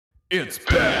It's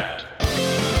bad.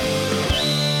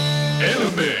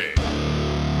 Anime.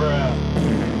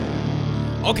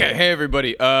 Okay, hey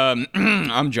everybody.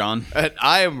 I'm John. And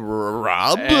I am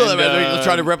Rob. And,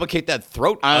 trying to replicate that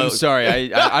throat. I'm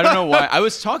sorry. I don't know why. I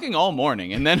was talking all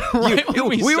morning, and then right when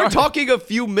we were started- talking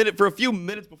for a few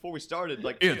minutes before we started.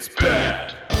 Like, It's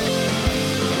bad.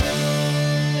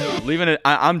 leaving it.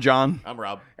 I'm John. I'm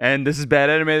Rob. And this is Bad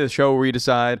Anime, the show where we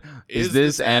decide is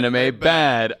this anime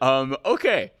bad?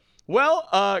 Okay. Well,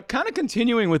 kind of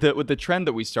continuing with the trend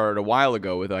that we started a while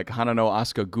ago with like Hana no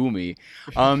Asuka Gumi.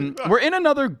 We're in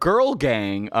another girl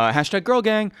gang. Hashtag girl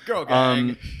gang. Girl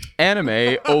gang.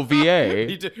 Anime OVA.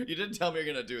 You didn't tell me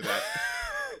you're gonna do that.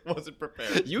 Wasn't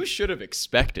prepared. You should have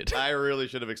expected. I really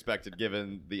should have expected,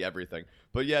 given the everything.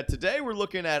 But yeah, today we're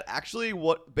looking at actually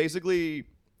what basically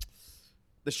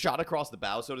the shot across the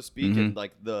bow, so to speak, and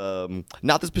like the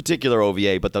not this particular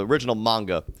OVA, but the original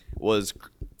manga was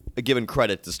given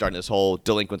credit to starting this whole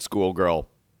delinquent schoolgirl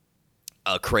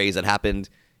craze that happened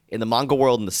in the manga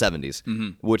world in the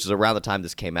 70s, which is around the time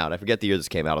this came out. I forget the year this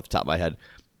came out off the top of my head,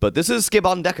 but this is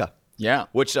SUKEBAN DEKA. Yeah.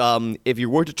 Which, if you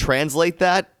were to translate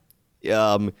that,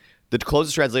 the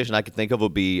closest translation I could think of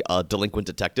would be delinquent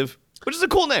detective, which is a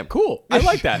cool name. Cool. I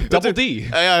like that. Double D.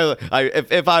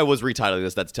 If I was retitling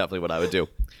this, that's definitely what I would do.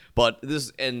 But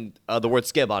this and the word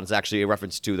SUKEBAN is actually a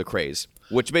reference to the craze,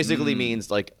 which basically means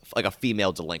like a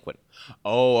female delinquent.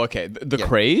 Oh, okay. The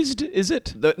crazed, is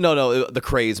it? The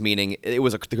craze meaning there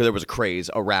was a craze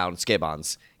around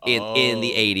SUKEBANs in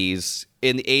the 80s.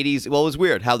 In the 80s, well, it was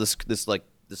weird how this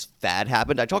fad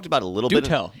happened. I talked about it a little bit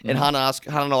in Hana no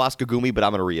Asuka Gumi, but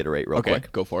I'm going to reiterate real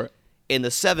quick. Go for it. In the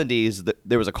 70s,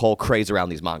 there was a whole craze around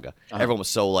these manga. Everyone was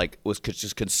so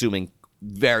just consuming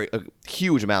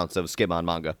huge amounts of SUKEBAN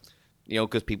manga,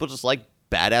 because people just like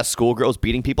badass schoolgirls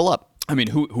beating people up. I mean,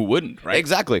 who wouldn't, right?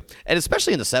 Exactly, and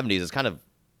especially in the 70s, it's kind of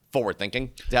forward thinking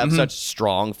to have such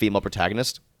strong female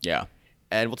protagonists. Yeah.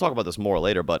 And we'll talk about this more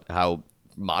later, but how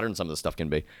modern some of this stuff can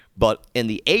be. But in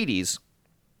the 80s,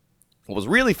 what was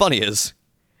really funny is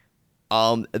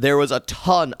there was a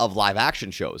ton of live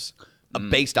action shows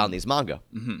based on these manga.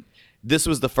 This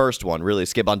was the first one, really,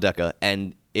 SUKEBAN DEKA,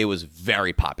 and it was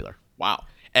very popular. Wow.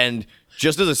 And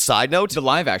just as a side note, The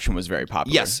live action was very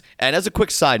popular. yes, and as a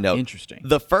quick side note, Interesting.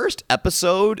 the first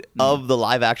episode of the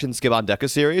live action SUKEBAN DEKA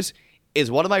series is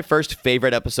one of my first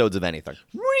favorite episodes of anything.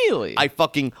 Really? I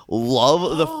fucking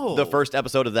love the first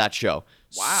episode of that show.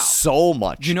 Wow. So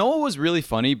much. You know what was really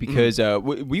funny? Because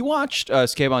we watched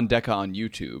SUKEBAN DEKA on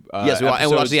YouTube. Yes, and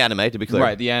we watched the anime, to be clear.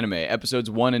 Right, the anime. Episodes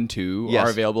 1 and 2 Yes. are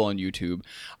available on YouTube.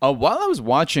 While I was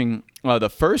watching the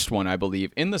first one, I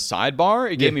believe, in the sidebar,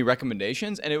 it gave me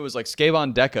recommendations, and it was like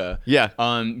SUKEBAN DEKA. Yeah.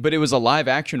 But it was a live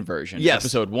action version, Yes.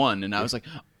 episode 1. And I was like,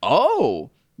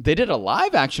 oh, they did a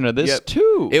live action of this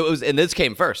too. It was, and this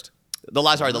came first. The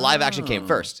live action came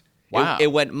first. Wow.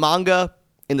 It went manga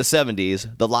in the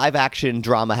 70s. The live action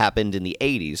drama happened in the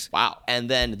 80s. Wow. And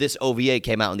then this OVA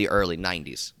came out in the early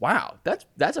 90s. Wow,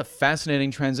 that's a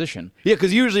fascinating transition. Yeah,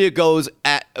 because usually it goes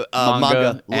at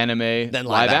manga, anime, then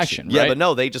live action. Yeah, right? but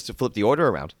no, they just flip the order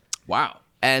around. Wow.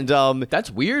 And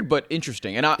That's weird, but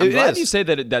interesting. And I'm It glad is. you say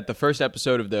that the first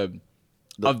episode of the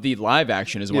live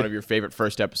action is one of your favorite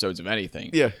first episodes of anything.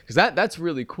 Yeah. Because that's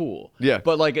really cool. Yeah.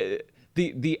 But like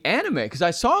the anime, because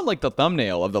I saw like the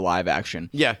thumbnail of the live action.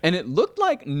 Yeah. And it looked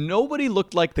like nobody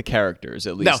looked like the characters,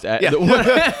 at least. No.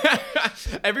 Yeah.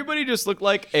 Everybody just looked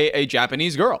like a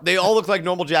Japanese girl. they all look like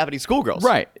normal Japanese schoolgirls.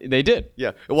 Right. They did.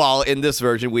 Yeah. While in this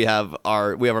version we have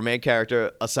our main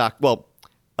character Asaka. Well,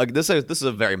 this is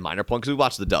a very minor point because we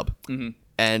watched the dub,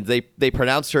 and they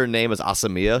pronounced her name as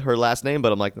Asamiya, her last name,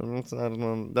 but I'm like,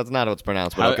 that's not how it's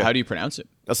pronounced. But okay. How do you pronounce it?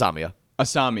 Asamiya?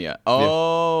 Asamiya.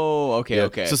 Oh, okay, Yeah.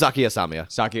 okay. Sasaki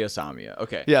Asamiya. Saki Asamiya.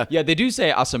 Okay. Yeah. Yeah, they do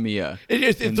say Asamiya.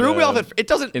 It threw me off. It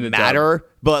doesn't in the matter,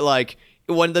 but like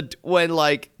when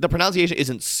the pronunciation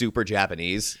isn't super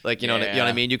Japanese, like you know what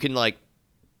I mean. You can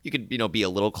be a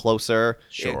little closer.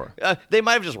 Sure. They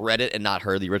might have just read it and not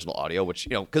heard the original audio, which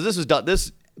because this was done.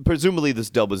 Presumably this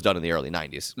dub was done in the early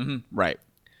 90s. Right.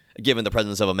 Given the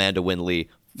presence of Amanda Wynn Lee,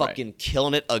 fucking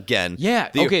killing it again. Yeah.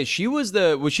 Okay.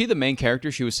 Was she the main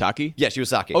character? She was Saki? Yeah, she was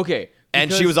Saki. Okay.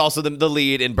 And she because- was also the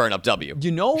lead in Burn Up W.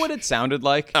 You know what it sounded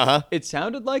like? Uh-huh. It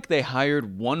sounded like they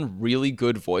hired one really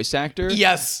good voice actor.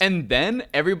 Yes. And then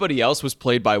everybody else was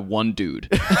played by one dude.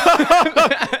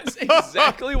 That's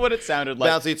exactly what it sounded like.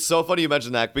 Now, see, it's so funny you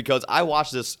mentioned that because I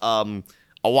watched this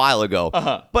a while ago,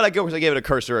 but I gave it a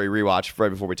cursory rewatch right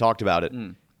before we talked about it.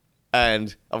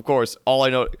 And of course, all I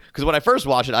know, because when I first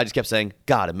watched it, I just kept saying,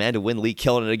 God, Amanda Wynn Lee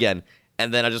killing it again.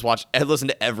 And then I just watched and listened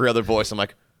to every other voice. I'm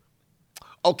like,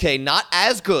 okay, not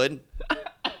as good,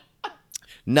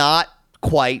 not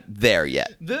quite there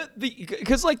yet.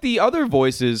 Because like the other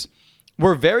voices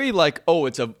were very like, oh,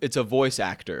 it's a voice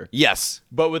actor. Yes.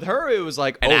 But with her, it was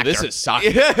like, An oh, actor. this is Saki.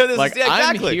 Yeah, like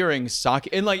exactly. I'm hearing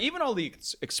Saki, and like even all the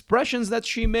expressions that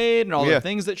she made and all Yeah. the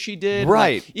things that she did,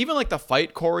 Right. like, even like the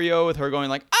fight choreo with her going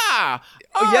like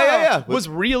yeah. was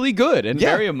really good and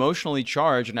Yeah. very emotionally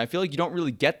charged. And I feel like you don't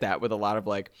really get that with a lot of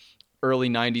like early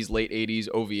 90s, late 80s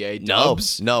OVA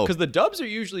dubs. No. Because the dubs are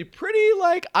usually pretty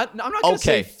like, I'm not going to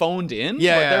say Okay. phoned in,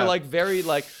 Yeah, but yeah. they're like very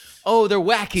like, oh, they're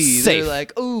wacky. Safe. They're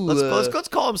like, ooh. Let's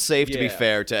call them safe to be yeah.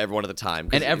 fair to everyone at the time.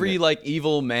 'cause, And every like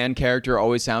evil man character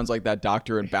always sounds like that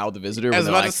doctor in Bow the Visitor. I was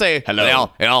when about they're to say,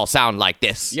 hello. They all sound like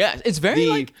this. Yeah, it's very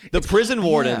like the prison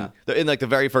warden yeah. in like the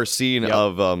very first scene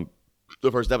of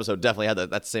the first episode definitely had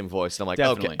that same voice. And I'm like,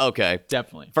 Definitely. okay.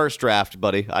 Definitely. First draft,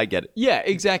 buddy. I get it. Yeah,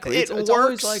 exactly. It It's always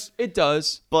works. like it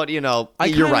does. But you know, I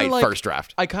you're kinda right. like- First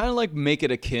draft. I kind of like make it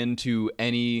akin to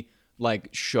any like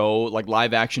show, like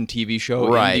live action TV show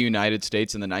in Right. the United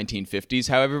States in the 1950s.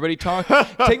 How everybody talked.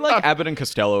 Take like Abbott and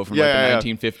Costello from like Yeah. the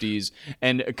 1950s,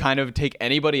 and kind of take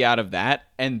anybody out of that,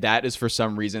 and that is for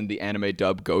some reason the anime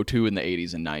dub go to in the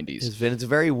 80s and 90s. It's a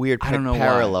very weird I don't know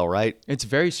parallel, right? It's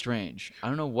very strange. I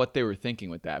don't know what they were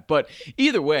thinking with that, but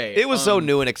either way, It was so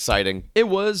new and exciting. it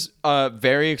was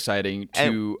very exciting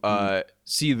to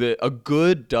see a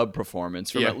good dub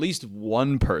performance from Yeah. at least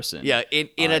one person. Yeah,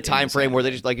 in a time this frame where they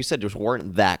anime. just, like you said, just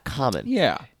weren't that common.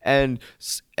 Yeah. And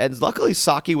luckily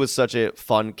Saki was such a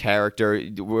fun character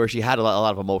where she had a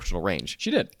lot of emotional range. She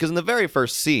did. Because in the very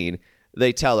first scene,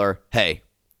 they tell her, "Hey,"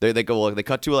 they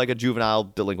cut to like a juvenile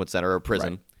delinquent center or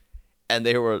prison, Right. and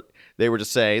they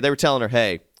were telling her,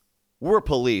 "Hey, we're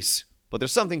police, but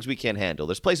there's some things we can't handle.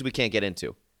 There's places we can't get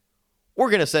into.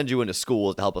 We're gonna send you into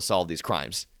schools to help us solve these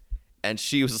crimes." And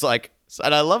she was like,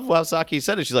 and I love how Saki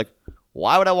said it. She's like,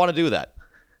 "Why would I want to do that?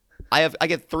 I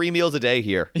get 3 meals a day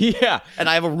here, Yeah. and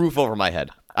I have a roof over my head.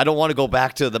 I don't want to go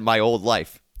back to my old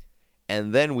life."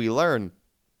 And then we learn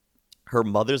her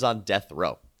mother's on death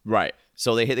row. Right.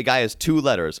 So the guy has 2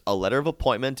 letters: a letter of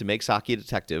appointment to make Saki a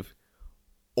detective,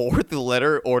 or the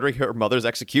letter ordering her mother's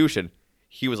execution.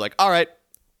 He was like, "All right,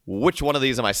 which one of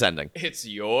these am I sending?" It's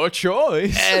your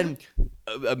choice. And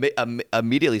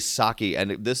immediately Saki,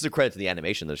 and this is a credit to the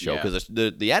animation of the show, Yeah. because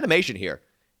the animation here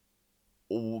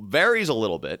varies a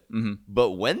little bit,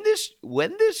 but when this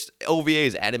OVA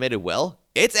is animated well,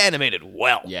 it's animated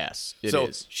well. Yes, it So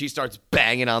is. she starts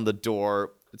banging on the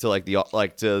door to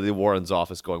the warden's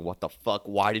office, going, "What the fuck?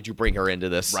 Why did you bring her into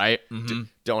this? Right. Mhm.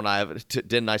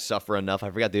 Didn't I suffer enough?"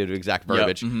 I forgot the exact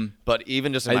verbiage, but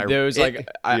even just in my There was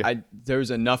there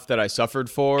was enough that I suffered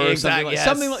for. Or Exactly, yes.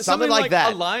 something Something like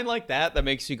that. A line like that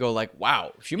makes you go like,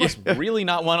 wow, she must really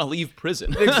not want to leave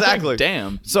prison. Exactly.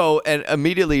 Damn. So, and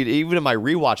immediately, even in my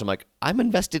rewatch, I'm like, I'm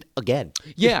invested again.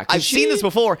 Yeah, 'cause I've seen this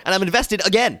before, and I'm invested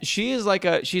again. She's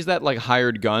that like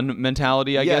hired gun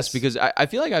mentality, I guess, Yes. because I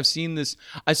feel like I've seen this.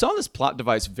 I saw this plot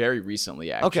device very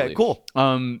recently, actually. Okay, cool.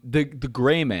 The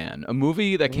Gray Man, a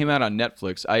movie that came out on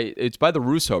Netflix. It's by the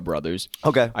Russo brothers.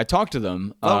 Okay. I talked to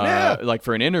them, yeah. like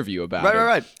for an interview about it.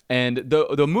 Right. And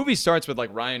the movie starts with like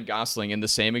Ryan Gosling in the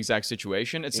same exact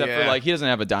situation, except for Yeah. like he doesn't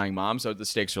have a dying mom, so the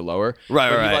stakes are lower. Right,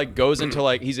 But right. He like goes into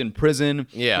like he's in prison.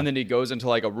 Yeah. And then he goes into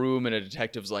like a room, and a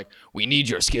detective's like, "We need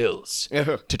your skills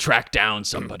Yeah. to track down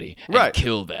somebody and Right.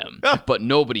 kill them. Yeah. But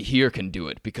nobody here can do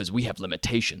it because we have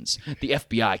limitations. The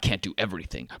FBI can't do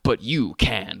everything, but you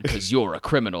can because you're a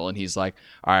criminal." And he's like,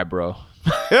 "All right, bro.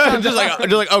 just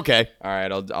like okay. All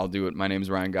right, I'll do it. My name is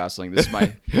Ryan Gosling. This is my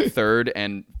third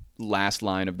and last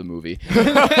line of the movie.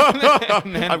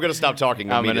 I'm gonna stop talking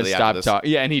I'm gonna immediately stop after this. talking."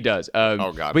 Yeah, and he does.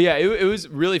 Oh, God. But yeah, it was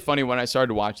really funny when I started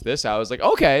to watch this. I was like,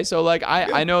 okay, so like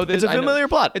I know this. It's a I know- familiar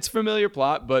plot. It's a familiar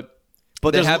plot, but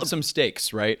But they there's have some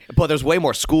stakes, right? But there's way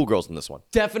more schoolgirls in this one,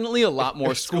 Definitely a lot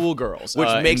more schoolgirls, which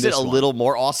in makes it this a one. little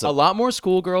more awesome. A lot more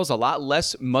schoolgirls, a lot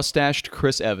less mustached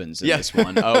Chris Evans in Yeah. this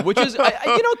one, which is,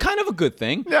 kind of a good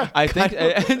thing. Yeah, I think.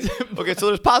 Okay, so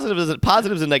there's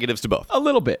positives and negatives to both. A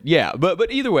little bit, yeah.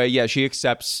 But either way, yeah, she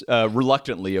accepts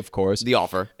reluctantly, of course, The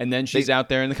offer. and then she's out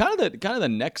there, and kind of the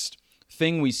next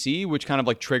thing we see, which kind of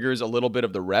like triggers a little bit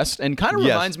of the rest, and kind of Yes.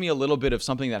 reminds me a little bit of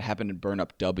something that happened in Burn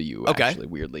Up W. Okay. Actually,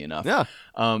 weirdly enough. Yeah.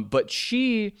 But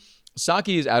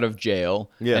Saki is out of jail,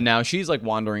 Yeah. and now she's like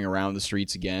wandering around the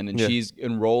streets again, and Yeah. she's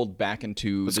enrolled back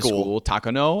into the school. school,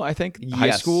 Takano, I think, high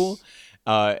Yes. school,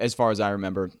 as far as I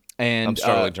remember. And I'm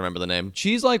struggling to remember the name.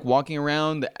 she's like walking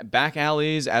around the back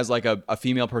alleys as like a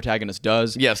female protagonist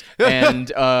does. Yes. And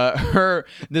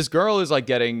this girl is like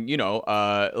getting,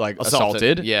 like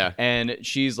assaulted. Yeah. And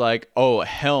she's like, oh,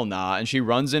 hell nah. And she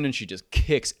runs in and she just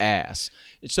kicks ass.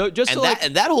 So just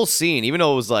And that whole scene, even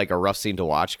though it was like a rough scene to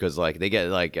watch, because like they get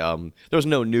like there was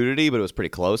no nudity, but it was pretty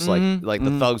close. Like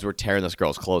the thugs were tearing this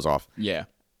girl's clothes off. Yeah.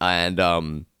 And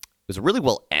it was really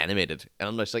well animated, and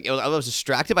I'm just like, I was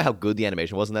distracted by how good the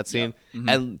animation was in that scene,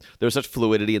 and there was such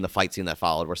fluidity in the fight scene that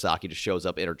followed, where Saki just shows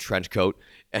up in her trench coat,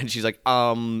 and she's like,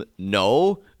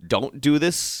 no, don't do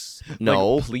this,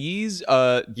 no, like, please,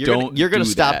 you're gonna do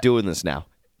stop that. doing this now.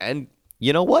 And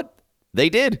you know what? They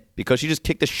did, because she just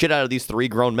kicked the shit out of these 3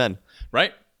 grown men.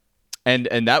 Right.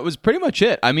 And that was pretty much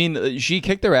it. I mean, she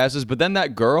kicked their asses, but then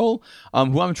that girl,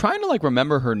 who I'm trying to like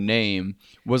remember her name,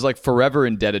 was like forever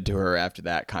indebted to her after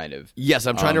that, kind of. Yes,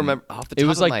 I'm trying to remember off the top It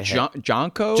was of like my head.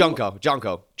 Jonko?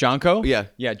 Jonko. Yeah.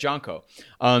 Yeah, Jonko.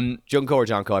 Junko or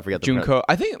Jonko, I forget the Junko.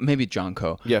 I think maybe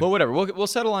Jonko. Yeah. But whatever. We'll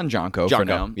settle on Jonko for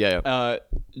now. Yeah.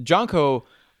 Jonko,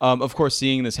 of course,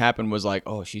 seeing this happen was like,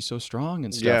 oh, she's so strong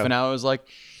and stuff. Yeah. And I was like,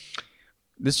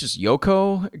 this just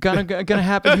Yoko gonna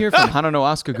happen here from Hana no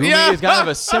Asukagumi. Yeah. It's kind of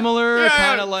a similar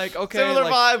kind of like, okay, Similar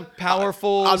like vibe.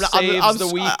 powerful, I'm saves the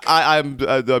weak.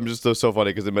 I'm just so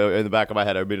funny because in the back of my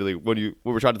head, I immediately when we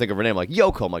were trying to think of her name, like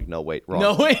Yoko, I'm like, no, wait, wrong.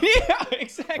 No, yeah,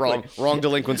 exactly. Wrong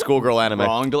delinquent schoolgirl anime.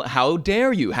 How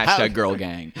dare you? Hashtag girl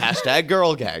gang. Hashtag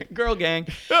girl gang. Girl gang.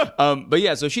 But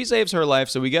yeah, so she saves her life.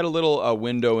 So we get a little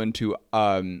window into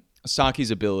Saki's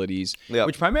abilities, Yep.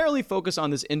 which primarily focus on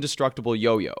this indestructible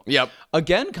yo-yo. Yep.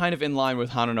 Again, kind of in line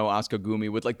with Hana no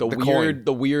Asukagumi, with like the coin.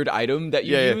 weird item that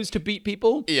you use to beat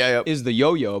people. Yeah. Is the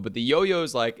yo-yo, but the yo-yo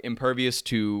is like impervious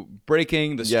to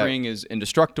breaking. The string is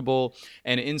indestructible,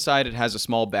 and inside it has a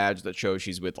small badge that shows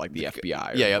she's with like the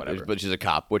FBI. Or whatever. But she's a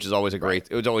cop, which is always a great.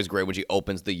 It was always great when she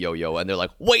opens the yo-yo and they're like,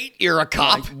 "Wait, you're a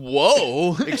cop? Like,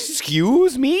 whoa,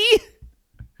 Excuse me."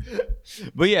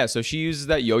 But yeah, so she uses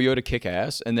that yo-yo to kick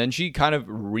ass, and then she kind of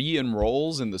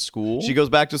re-enrolls in the school. She goes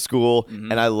back to school,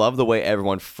 and I love the way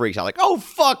everyone freaks out, like, "Oh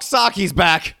fuck, Saki's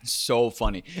back!" So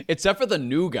funny, except for the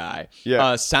new guy,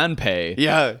 Yeah. Sanpei,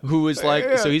 Yeah. who is like,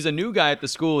 Yeah. so he's a new guy at the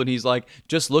school, and he's like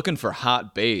just looking for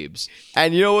hot babes.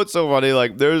 And you know what's so funny?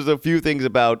 Like, there's a few things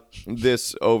about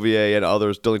this OVA and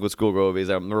others delinquent schoolgirl OVAs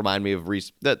that remind me of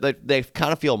that they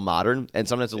kind of feel modern and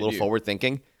sometimes a little do. forward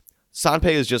thinking.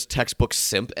 Sanpei is just textbook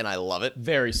simp, and I love it.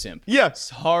 Very simp. Yeah. It's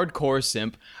hardcore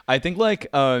simp. I think like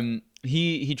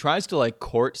he tries to like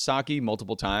court Saki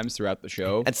multiple times throughout the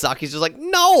show. And Saki's just like,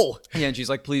 "No, Yeah, and she's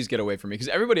like, please get away from me, because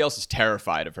everybody else is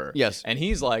terrified of her. Yes. And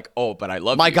he's like, oh, but I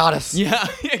love my you. goddess." Yeah,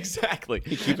 exactly.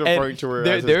 He keeps referring to her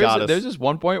as his goddess. There's this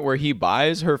one point where he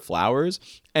buys her flowers,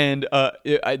 and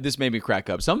this made me crack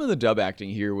up. Some of the dub acting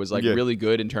here was like really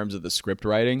good in terms of the script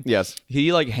writing. Yes.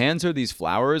 He like hands her these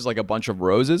flowers, like a bunch of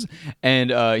roses,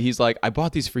 and he's like, I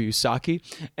bought these for you, Saki.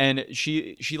 And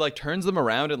she like turns them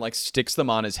around and like sticks them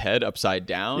on his head upside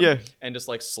down. Yeah. And just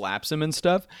like slaps him and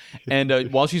stuff. And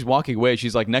while she's walking away,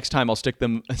 she's like, next time I'll stick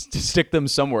them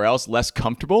somewhere else less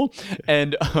comfortable.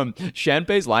 And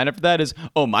Shanpei's line after that is,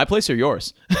 oh, my place or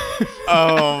yours?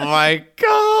 Oh my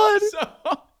god. So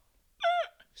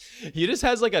he just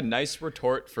has like a nice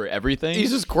retort for everything. He's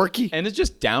just quirky. And it's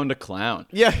just down to clown.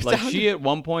 Yeah, Like down she at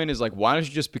one point is like, why don't you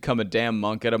just become a damn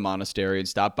monk at a monastery and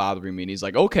stop bothering me? And he's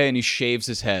like, okay. And he shaves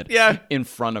his head in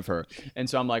front of her. And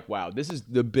so I'm like, wow, this is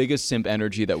the biggest simp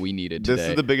energy that we needed today. This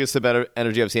is the biggest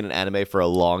energy I've seen in anime for a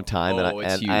long time. Oh,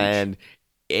 it's huge. And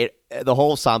the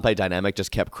whole Sanpei dynamic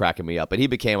just kept cracking me up. And he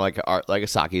became like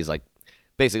Saki's like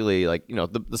basically like, you know,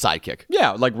 the sidekick.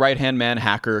 Yeah, like right-hand man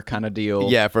hacker kind of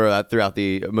deal. Yeah, for throughout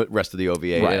the rest of the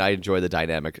OVA. Right. And I enjoy the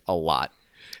dynamic a lot.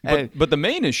 But the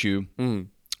main issue,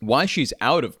 why she's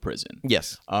out of prison,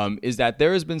 Yes. is that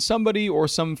there has been somebody or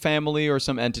some family or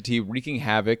some entity wreaking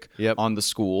havoc on the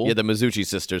school. Yeah, the Mizuchi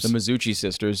sisters. The Mizuchi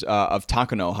sisters of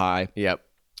Takano High. Yep.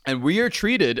 And we are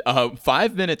treated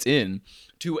 5 minutes in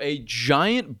to a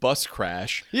giant bus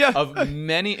crash of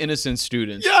many innocent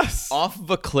students off of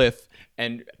a cliff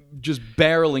and just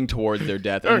barreling towards their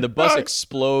death. And the bus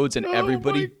explodes and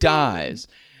everybody dies.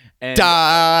 And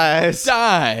Dies.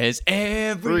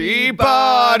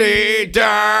 Everybody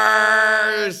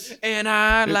dies. And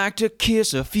I'd like to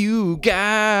kiss a few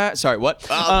guys. Sorry, what?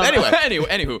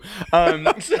 Anywho.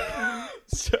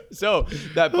 So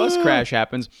that bus crash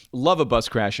happens. Love a bus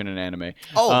crash in an anime.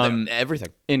 Oh, everything.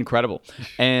 Incredible.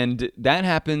 And that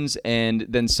happens, and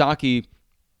then Saki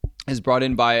is brought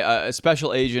in by a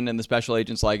special agent, and the special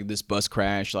agent's like, this bus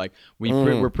crash, like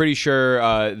we're pretty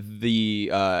sure the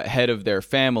head of their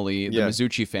family, the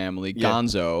Mizuchi family,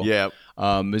 Gonzo,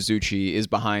 Mizuchi is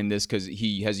behind this because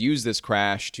he has used this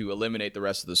crash to eliminate the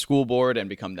rest of the school board and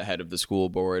become the head of the school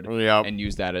board and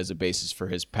use that as a basis for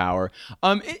his power.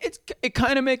 It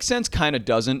kind of makes sense, kind of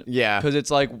doesn't. Yeah. Because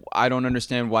it's like, I don't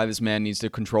understand why this man needs to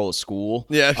control a school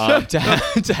Yeah. to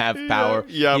have power.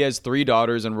 Yeah. He has 3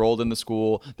 daughters enrolled in the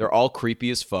school. They're all creepy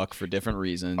as fuck for different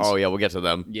reasons. Oh, yeah, we'll get to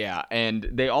them. Yeah, and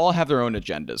they all have their own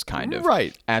agendas, kind of.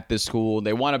 Right. At this school.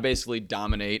 They want to basically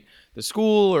dominate the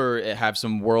school or have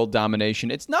some world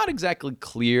domination. It's not exactly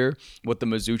clear what the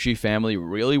Mizuchi family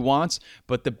really wants,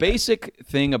 but the basic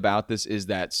thing about this is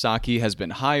that Saki has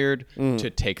been hired to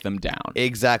take them down.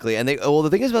 Exactly. And the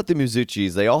thing is about the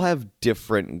Mizuchis, they all have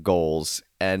different goals,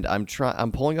 and I'm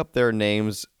pulling up their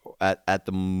names at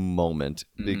the moment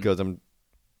because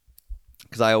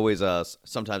I always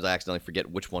sometimes I accidentally forget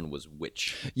which one was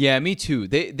which. Yeah, me too.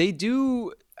 They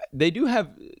do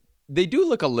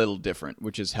look a little different,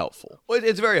 which is helpful. Well,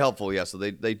 it's very helpful, yeah. So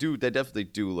they definitely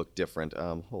do look different.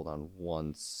 Hold on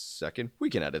 1 second. We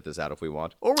can edit this out if we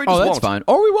want, or we just that's won't. fine.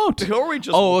 Or we won't. Or we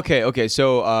just. Oh, okay, okay.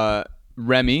 So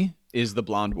Remy is the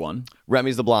blonde one,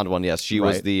 Remy's the blonde one. Yes, she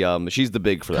was Right. the she's the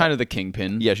big threat. kind of the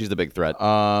kingpin. Yeah, she's the big threat.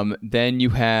 Then you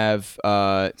have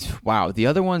wow, the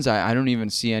other ones I don't even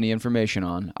see any information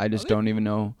on. I just don't even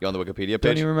know. You on the Wikipedia Don't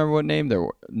page? even remember what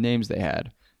names they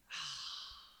had.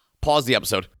 Pause the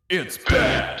episode. It's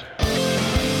bad.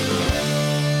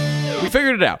 We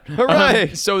figured it out.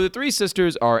 Hooray! So the 3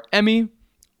 sisters are Emi,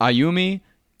 Ayumi,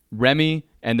 Remy,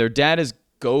 and their dad is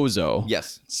Gozo.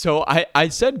 Yes. So I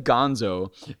said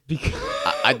Gonzo because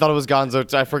I thought it was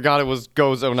Gonzo. I forgot it was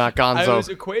Gozo, not Gonzo. I was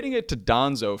equating it to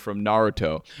Danzo from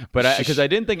Naruto, but because I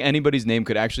didn't think anybody's name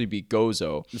could actually be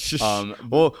Gozo.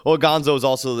 Well, Gonzo is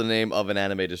also the name of an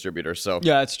anime distributor, so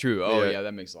Yeah, that's true. Oh, Yeah. yeah,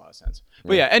 that makes a lot of sense.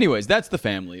 But yeah, anyways, that's the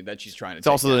family that she's trying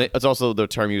to it's also the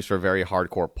term used for very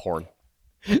hardcore porn.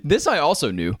 This I also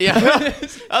knew. Yeah, I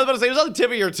was about to say it was on the tip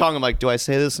of your tongue. I'm like, do I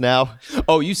say this now?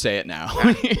 Oh, you say it now.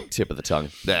 Tip of the tongue.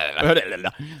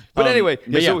 But anyway,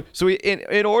 but yeah. so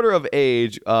in order of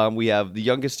age, we have the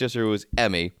youngest sister who is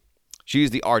Emi.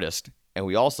 She's the artist, and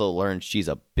we also learned she's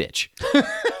a bitch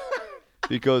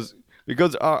because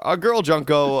our girl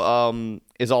Junko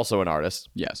is also an artist.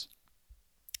 Yes.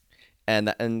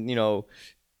 And you know,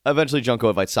 eventually Junko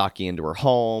invites Saki into her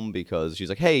home because she's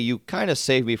like, hey, you kind of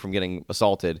saved me from getting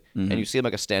assaulted, and you seem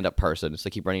like a stand-up person. So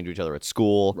they keep running into each other at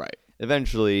school. Right.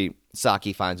 Eventually,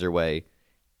 Saki finds her way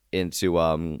into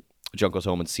Junko's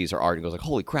home and sees her art and goes like,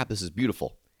 holy crap, this is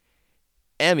beautiful.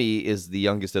 Emi is the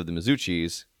youngest of the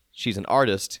Mizuchis. She's an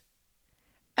artist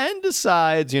and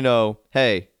decides, you know,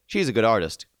 hey, she's a good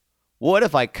artist. What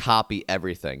if I copy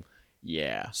everything?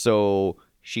 Yeah. So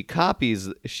she copies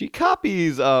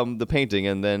the painting,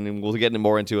 and then we'll get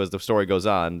more into as the story goes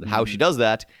on how she does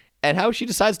that and how she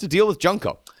decides to deal with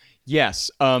Junko. Yes.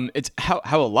 It's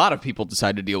how a lot of people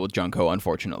decide to deal with Junko,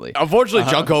 unfortunately. Unfortunately,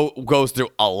 Junko goes through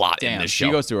a lot in Damn, this show.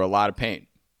 she goes through a lot of pain.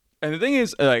 And the thing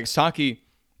is, like, Saki,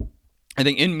 I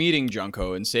think in meeting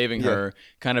Junko and saving her,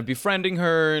 kind of befriending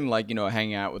her and, like, you know,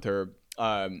 hanging out with her,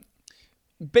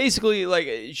 basically, like,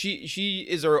 she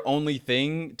is her only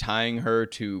thing tying her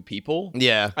to people.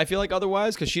 Yeah. I feel like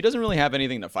otherwise, because she doesn't really have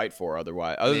anything to fight for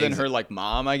otherwise, other than her, like,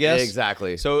 mom, I guess.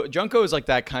 Exactly. So Junko is like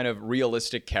that kind of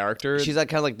realistic character. She's like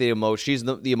kind of like she's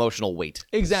the emotional weight,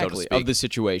 exactly so to of the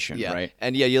situation, yeah. right?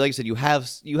 And yeah, like you said, you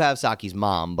have Saki's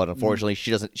mom, but unfortunately,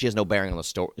 she has no bearing on the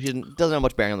story. She doesn't have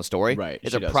much bearing on the story. Right,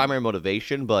 It's she a doesn't. primary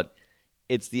motivation, but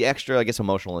it's the extra, I guess,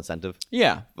 emotional incentive.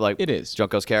 Yeah, Like it is.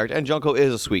 Junko's character, and Junko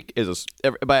is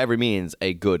by every means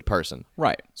a good person.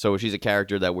 Right. So she's a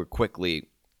character that we're quickly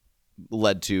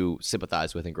led to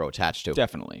sympathize with and grow attached to.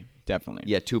 Definitely.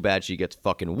 Yeah, too bad she gets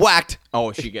fucking whacked.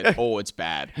 Oh, it's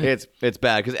bad. It's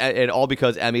bad and all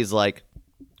because Emmy's like,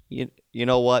 you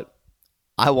know what?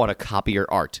 I want to copy your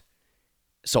art,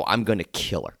 so I'm gonna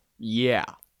kill her. Yeah.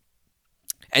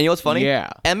 And you know what's funny? Yeah.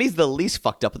 Emmy's the least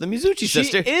fucked up of the Mizuchi She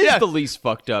sister. is the least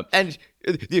fucked up. and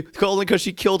only because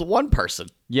she killed one person,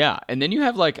 Yeah, and then you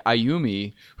have like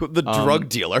Ayumi. the drug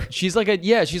dealer. She's like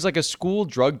a school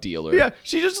drug dealer. Yeah,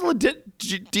 she's just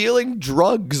legit dealing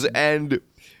drugs, and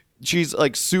she's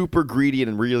like super greedy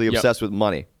and really obsessed with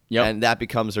money. Yep. And that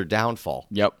becomes her downfall.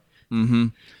 Yep. Mm-hmm.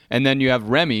 And then you have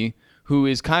Remy, who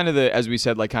is kind of as we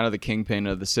said, like kind of the kingpin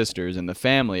of the sisters and the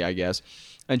family, I guess.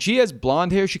 And she has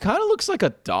blonde hair. She kind of looks like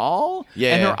a doll.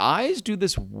 Yeah. And her eyes do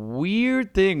this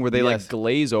weird thing where they like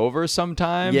glaze over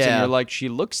sometimes. Yeah. And you're like, she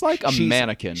looks like a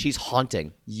mannequin. She's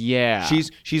haunting. Yeah.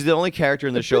 She's the only character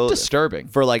in the show disturbing.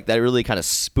 for like that really kind of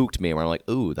spooked me. Where I'm like,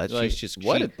 ooh, that's like, she's just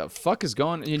what the fuck is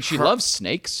going on? And she loves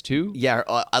snakes too. Yeah,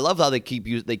 I love how they keep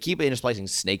intersplicing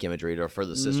snake imagery to refer to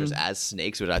the sisters as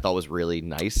snakes, which I thought was really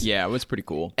nice. Yeah, it was pretty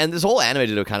cool. And this whole anime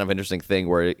did a kind of interesting thing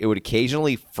where it would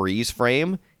occasionally freeze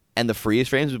frame, and the freeze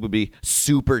frames would be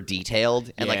super detailed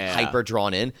and like hyper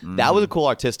drawn in. That was a cool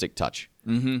artistic touch.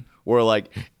 Where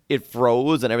like it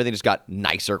froze and everything just got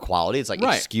nicer quality. It's like,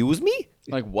 excuse me?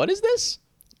 Like, what is this?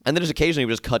 And then just occasionally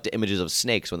we just cut to images of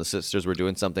snakes when the sisters were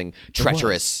doing something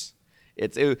treacherous.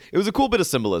 It was a cool bit of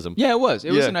symbolism. Yeah, it was.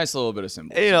 It was a nice little bit of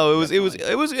symbolism. You know,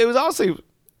 it was honestly.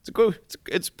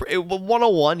 It's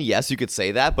 101. Yes, you could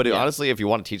say that, but honestly, if you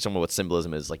want to teach someone what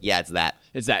symbolism is, like, it's that.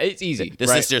 It's easy. The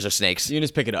sisters are snakes. You can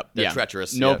just pick it up. They're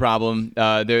treacherous. No problem.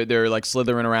 They're like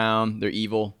slithering around. They're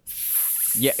evil.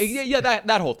 Yeah.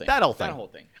 That whole thing. That whole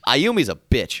thing. Ayumi's a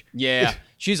bitch. Yeah.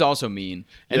 She's also mean.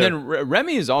 And then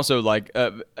Remy is also like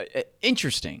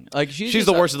interesting. Like she's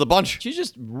the worst of the bunch. She's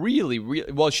just really,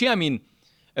 really well.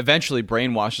 Eventually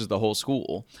brainwashes the whole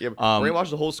school. Yeah, brainwashes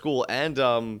the whole school,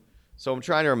 and so I'm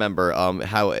trying to remember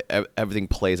how everything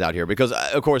plays out here because,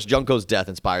 of course, Junko's death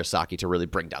inspires Saki to really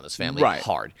bring down this family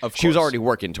hard. She was already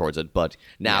working towards it, but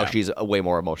now she's way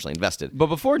more emotionally invested. But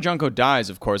before Junko dies,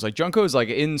 of course, like Junko's like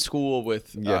in school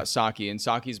with Saki, and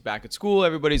Saki's back at school.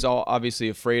 Everybody's all obviously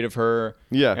afraid of her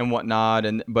and whatnot,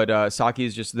 but Saki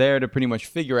is just there to pretty much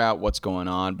figure out what's going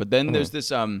on. But then there's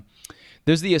this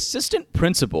There's the assistant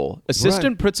principal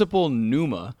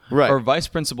Numa, or vice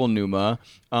principal Numa,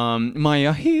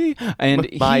 Maya he, and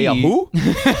Maya who?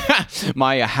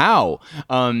 Maya how,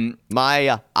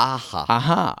 Maya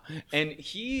aha, and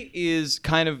he is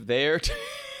kind of there.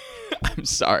 I'm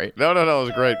sorry. No, it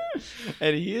was great.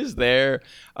 And he is there,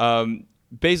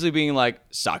 basically being like,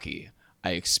 Saki,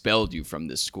 I expelled you from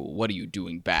this school. What are you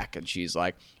doing back? And she's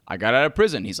like, I got out of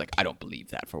prison. He's like, I don't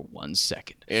believe that for 1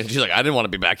 second. And she's like, I didn't want to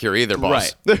be back here either,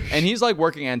 boss. Right. And he's like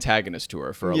working antagonist to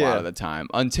her for a lot of the time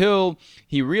until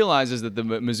he realizes that the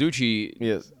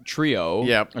Mizuchi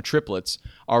trio, or triplets,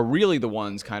 are really the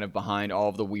ones kind of behind all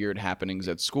of the weird happenings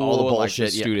at school. All the like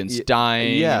bullshit. the students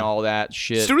dying and all that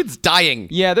shit. Students dying.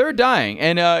 Yeah, they're dying.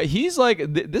 And he's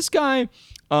like, this guy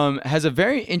has a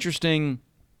very interesting,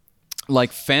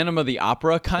 like Phantom of the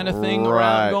Opera kind of thing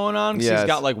around going on. Because he's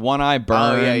got like one eye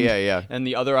burned. And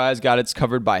the other eye's got it's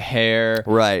covered by hair.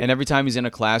 Right. And every time he's in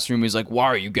a classroom, he's like, why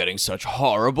are you getting such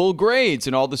horrible grades?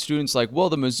 And all the students like, well,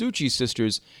 the Mizuchi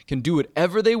sisters can do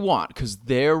whatever they want because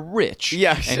they're rich.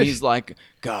 Yeah. And he's like,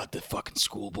 God, the fucking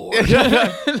school board.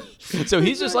 So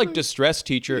he's just like distressed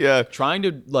teacher trying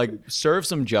to like serve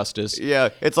some justice. Yeah.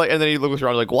 It's like, and then he looks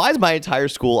around like, why is my entire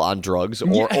school on drugs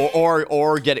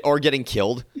or getting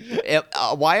killed?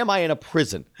 Why am I in a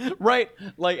prison? Right.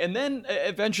 Like, and then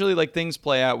eventually like things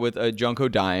play out with Junko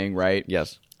dying, right?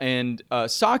 Yes. And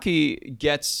Saki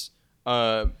gets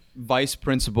vice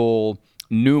principal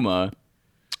Numa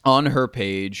on her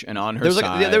page and on her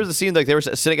side. There was a scene like they were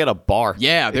sitting at a bar.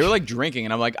 Yeah, they were like drinking,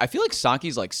 and I'm like, I feel like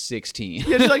Saki's like 16.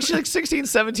 Yeah, she's like 16,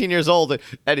 17 years old,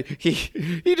 and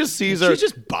he just sees her. She's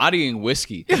just bodying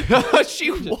whiskey.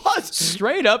 She was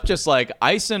straight up just like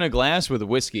ice in a glass with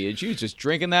whiskey, and she was just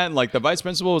drinking that. And like the vice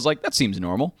principal was like, that seems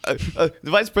normal. The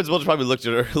vice principal just probably looked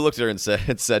at her and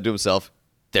said to himself,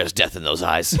 "There's death in those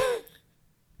eyes.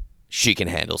 She can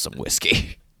handle some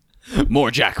whiskey." More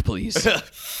Jack, please.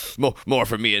 More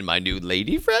for me and my new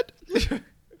lady friend?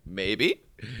 Maybe.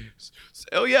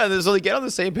 So so they get on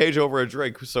the same page over a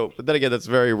drink. So, but then again, that's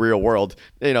very real world.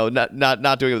 You know,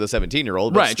 not doing it with a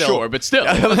 17-year-old. Right, still, sure, but still,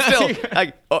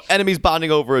 like, enemies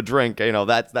bonding over a drink. You know,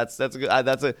 that's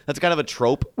kind of a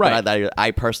trope that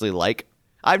I personally like.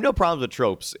 I have no problems with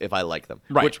tropes if I like them.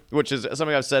 Right. Which is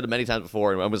something I've said many times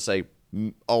before, and I'm going to say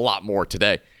a lot more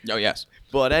today. Oh yes.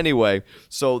 But anyway,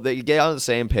 so they get on the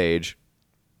same page.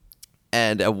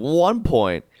 And at one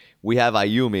point, we have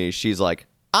Ayumi. She's like,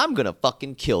 I'm going to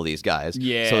fucking kill these guys.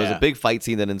 Yeah. So there's a big fight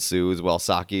scene that ensues while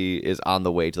Saki is on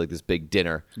the way to like this big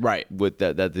dinner. Right. With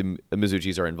that the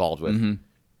Mizuchis are involved with. Mm-hmm.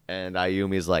 And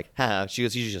Ayumi is like,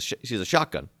 she's a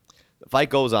shotgun. The fight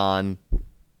goes on.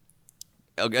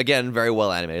 Again, very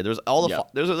well animated. There's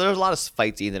there's a lot of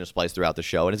fight scenes interspliced throughout the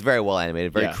show, and it's very well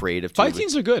animated, very creative. Fight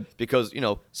scenes are good because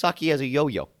Saki has a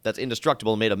yo-yo that's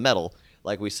indestructible, made of metal,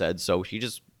 like we said. So she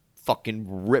just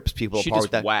fucking rips people apart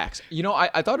with that. Whacks.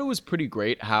 I thought it was pretty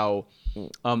great how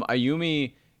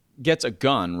Ayumi gets a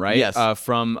gun, right? Yes.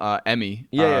 From Emmy,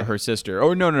 her sister.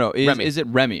 Oh no. Is it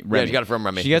Remy? Yeah, she got it from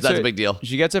Remy. That's a big deal.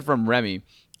 She gets it from Remy.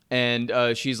 and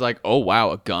she's like, oh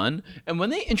wow, a gun. And when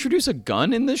they introduce a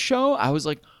gun in this show, I was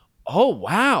like, oh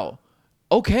wow,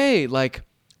 okay, like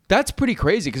that's pretty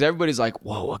crazy, because everybody's like,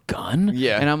 whoa, a gun?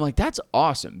 Yeah. And I'm like, that's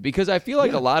awesome, because I feel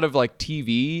like a lot of like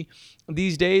TV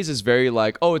these days is very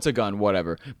like, oh, it's a gun,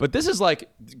 whatever. But this is like,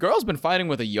 girls been fighting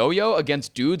with a yo-yo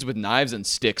against dudes with knives and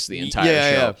sticks the entire show.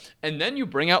 Yeah. And then you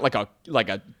bring out like a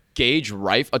gauge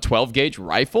rifle, a 12 gauge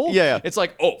rifle. Yeah. It's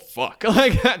like, oh fuck,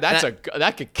 like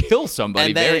that could kill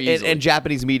somebody very easily. And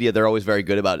Japanese media, they're always very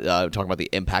good about talking about the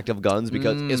impact of guns,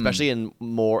 because especially in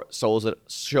more shows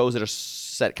that are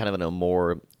set kind of in a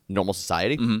more normal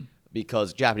society,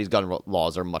 because Japanese gun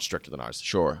laws are much stricter than ours.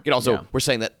 Sure. And also, we're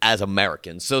saying that as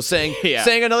Americans, so saying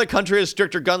another country has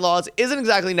stricter gun laws isn't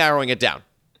exactly narrowing it down.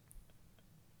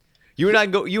 You and I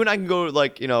can go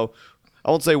like, I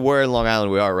won't say where in Long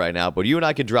Island we are right now, but you and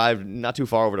I could drive not too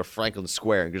far over to Franklin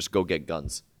Square and just go get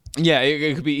guns. Yeah,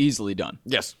 it could be easily done.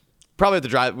 Yes. We probably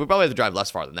have to drive less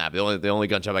far than that. The only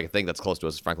gun shop I can think that's close to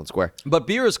us is Franklin Square. But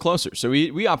beer is closer, so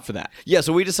we opt for that. Yeah,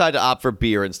 so we decided to opt for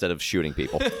beer instead of shooting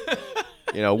people.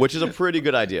 Which is a pretty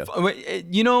good idea.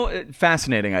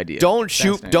 Fascinating idea. Don't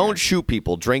shoot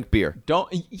people. Drink beer.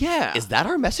 Yeah. Is that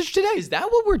our message today? Is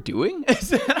that what we're doing?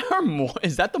 Is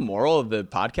that the moral of the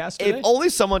podcast today? If only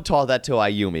someone taught that to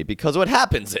Ayumi, because what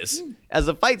happens is, as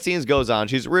the fight scenes goes on,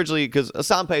 she's originally, because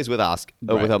Sanpei's with Asuka,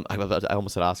 I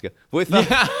almost said Asuka,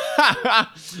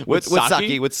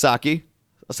 with Saki,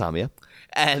 Asamiya,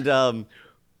 and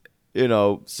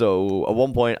so at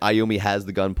one point Ayumi has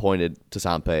the gun pointed to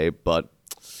Sanpei, but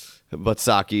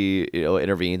Saki,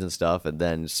 intervenes and stuff, and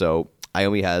then so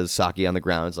Ayumi has Saki on the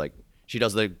ground. It's like she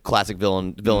does the classic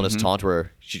villainous taunt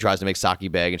where she tries to make Saki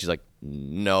beg, and she's like,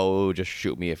 "No, just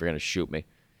shoot me if you're gonna shoot me."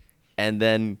 And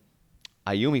then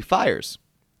Ayumi fires,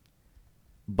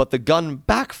 but the gun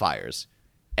backfires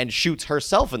and shoots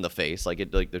herself in the face, like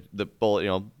the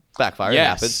bullet, backfire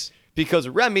happens because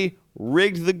Remy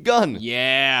rigged the gun.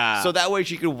 Yeah. So that way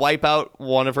she could wipe out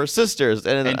one of her sisters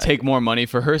and take more money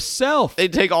for herself.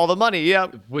 They'd take all the money, yeah.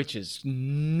 Which is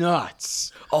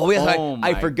nuts. Oh, yes,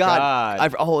 I forgot.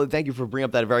 God. Thank you for bringing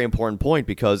up that very important point,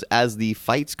 because as the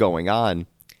fight's going on,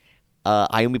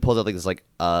 Ayumi pulls out like this like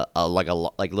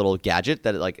little gadget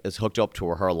that is hooked up to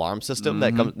her alarm system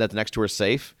that's next to her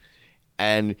safe.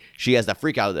 And she has that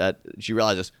freak out that she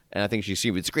realizes, and I think she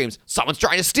screams, "Someone's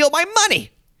trying to steal my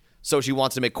money!" So she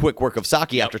wants to make quick work of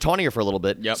Saki after taunting her for a little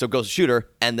bit. So goes to shoot her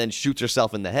and then shoots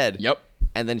herself in the head.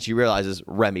 And then she realizes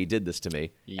Remy did this to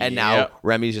me. And now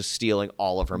Remy's just stealing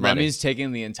all of her money. Remy's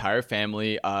taking the entire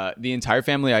family, I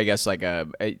guess, like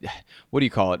what do you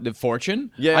call it? The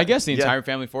fortune? Yeah. I guess the entire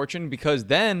family fortune, because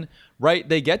then,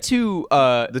 they get to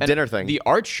the dinner thing. The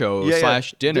art show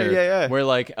 / dinner where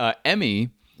like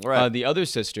Emmy, Right. The other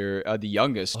sister, the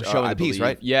youngest, showing I the piece, believe.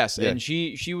 right? Yes, Yeah. and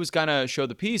she was gonna show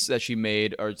the piece that she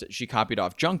made, or she copied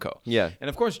off Junko. Yeah. And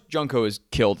of course, Junko is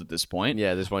killed at this point.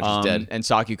 Yeah, this point she's dead. And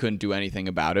Saki couldn't do anything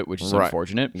about it, which is Right.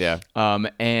 unfortunate. Yeah.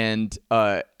 And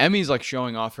Emmy's like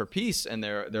showing off her piece, and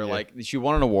they're like, she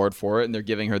won an award for it, and they're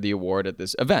giving her the award at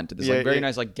this event, at this very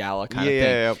nice like gala kind of thing.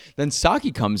 Yeah. Then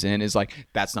Saki comes in, is like,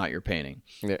 "That's not your painting.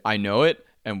 Yeah. I know it."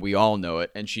 And we all know it.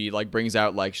 And she like brings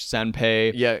out like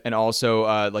Senpei and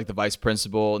also like the vice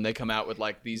principal, and they come out with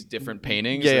like these different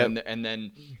paintings. And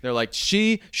then they're like,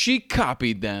 she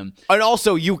copied them. And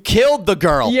also, you killed the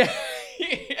girl. Yeah.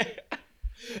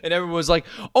 And everyone was like,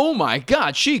 "Oh my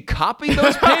God, she copied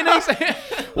those paintings."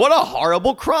 What a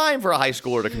horrible crime for a high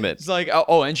schooler to commit. It's like,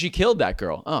 oh, and she killed that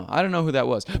girl. Oh, I don't know who that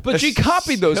was, but she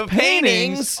copied those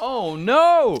paintings. Oh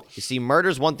no. You see,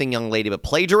 murder's one thing, young lady, but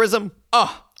plagiarism?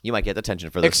 You might get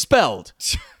detention for this. Expelled.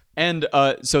 And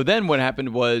so then what happened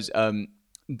was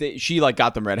she like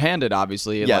got them red-handed,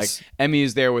 obviously. And, like Emmy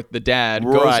is there with the dad,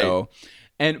 Gozo.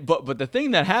 And but the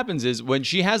thing that happens is when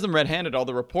she has them red-handed, all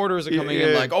the reporters are coming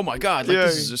in like, "Oh my God, like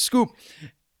this is a scoop."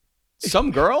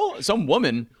 Some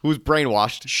woman who's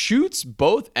brainwashed shoots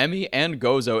both Emmy and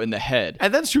Gozo in the head.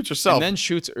 And then shoots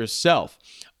herself.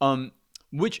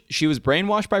 Which she was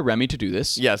brainwashed by Remy to do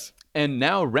this. Yes. And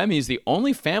now Remy is the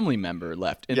only family member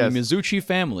left in the Mizuchi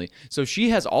family. So she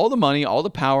has all the money, all the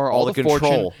power, all the control,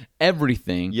 fortune,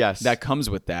 everything that comes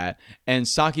with that. And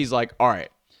Saki's like, all right,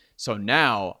 so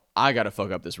now I got to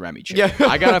fuck up this Remy chick. Yeah.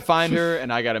 I got to find her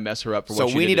and I got to mess her up for what she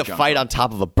did. So we need to fight on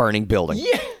top of a burning building.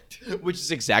 Yeah. Which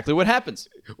is exactly what happens.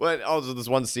 Well, also this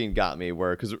one scene got me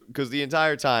where, because the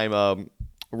entire time,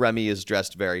 Remy is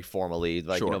dressed very formally,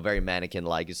 like, very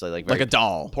mannequin-like. It's like a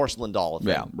doll. Porcelain doll.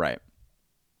 Yeah, right.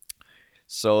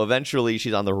 So eventually,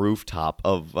 she's on the rooftop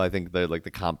of, I think, the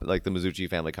Mizuchi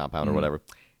family compound or whatever.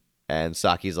 And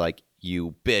Saki's like,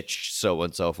 "You bitch," so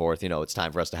and so forth. It's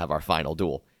time for us to have our final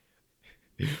duel.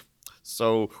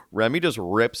 So Remy just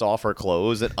rips off her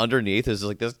clothes, and underneath is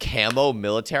like this camo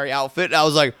military outfit. And I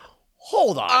was like,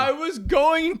 hold on. I was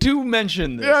going to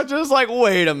mention this. Yeah, just like,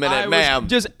 wait a minute, I was ma'am.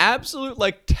 just absolute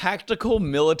like tactical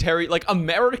military, like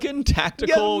American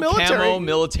tactical camo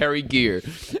military gear.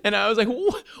 And I was like,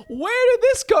 where did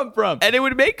this come from? And it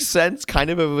would make sense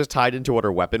kind of if it was tied into what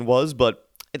her weapon was, but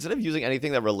instead of using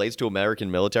anything that relates to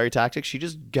American military tactics, she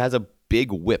just has a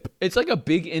big whip. It's like a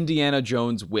big Indiana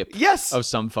Jones whip. Yes. Of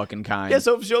some fucking kind. Yeah,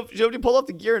 so if you pull up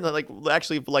the gear and like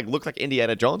actually like look like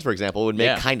Indiana Jones, for example, it would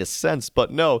make kind of sense.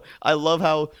 But no, I love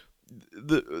how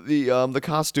the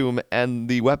costume and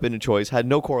the weapon choice had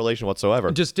no correlation whatsoever.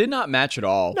 It just did not match at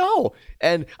all. No.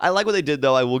 And I like what they did,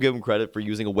 though. I will give them credit for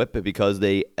using a whip because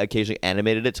they occasionally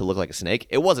animated it to look like a snake.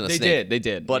 It wasn't a snake. They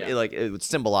did. But it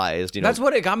symbolized, you know. That's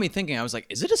what it got me thinking. I was like,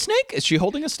 is it a snake? Is she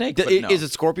holding a snake? But no. Is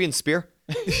it Scorpion Spear?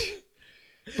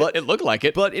 But it looked like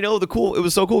it. But it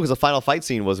was so cool because the final fight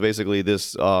scene was basically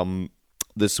this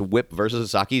whip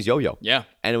versus Saki's yo-yo. Yeah.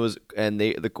 And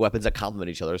the weapons that complement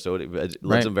each other, so it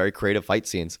led some very creative fight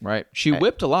scenes. Right. She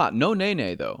whipped a lot. No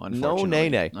nay though, unfortunately. No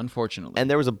nay. Unfortunately. And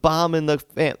there was a bomb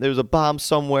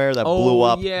somewhere that blew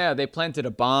up. Oh yeah, they planted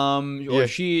a bomb. Or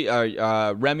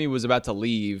Remy was about to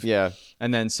leave. Yeah.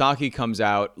 And then Saki comes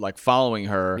out like following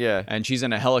her. Yeah. And she's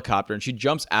in a helicopter and she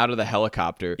jumps out of the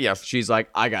helicopter. Yes. She's like,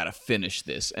 I gotta finish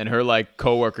this. And her like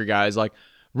coworker guy is like,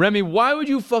 Remy, why would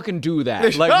you fucking do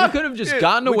that? Like, we could have just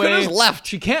gotten away. We could have just left.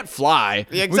 She can't fly.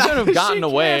 Yeah, exactly. We could have gotten She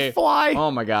away. can't fly.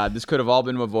 Oh my God, this could have all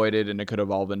been avoided and it could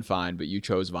have all been fine, but you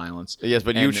chose violence. Yes,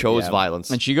 but you chose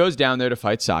violence. And she goes down there to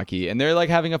fight Saki, and they're like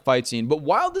having a fight scene. But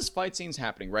while this fight scene's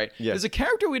happening, right, there's a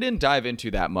character we didn't dive into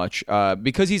that much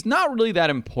because he's not really that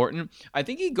important. I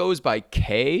think he goes by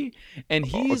K, and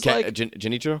he's like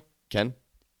Jinichiro? Ken?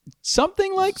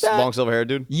 Something like that. Long silver hair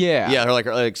dude? Yeah. Yeah,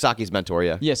 like Saki's mentor,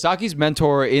 yeah. Yeah, Saki's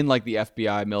mentor in like the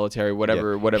FBI, military,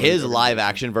 whatever. His live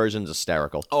action version's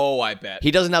hysterical. Oh, I bet. He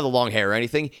doesn't have the long hair or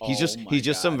anything. He's just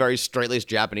God. some very straight-laced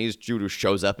Japanese dude who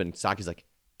shows up and Saki's like,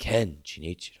 Ken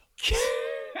Jinichiro.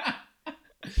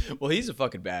 Well, he's a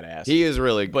fucking badass. He is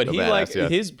really But a he badass,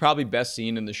 his probably best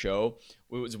scene in the show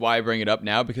was why I bring it up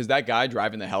now, because that guy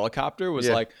driving the helicopter was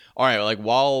like, all right, like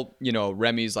while, you know,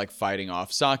 Remy's like fighting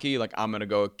off Saki, like I'm going to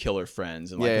go kill her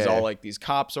friends. And like, cause all like these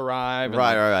cops arrive. And,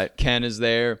 right. Ken is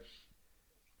there.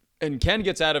 And Ken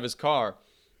gets out of his car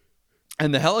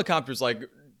and the helicopter's like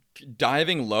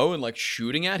diving low and like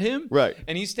shooting at him. Right.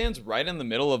 And he stands right in the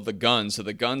middle of the gun. So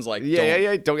the gun's like,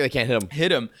 they can't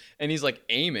hit him. And he's like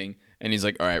aiming. And he's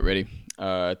like, all right, ready?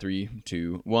 3,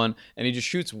 2, 1. And he just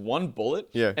shoots one bullet.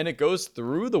 Yeah. And it goes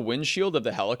through the windshield of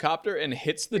the helicopter and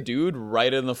hits the dude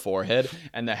right in the forehead.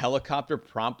 And the helicopter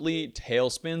promptly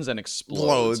tailspins and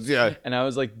explodes. Yeah. And I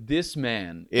was like, this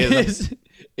man is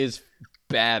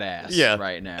badass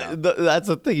right now. That's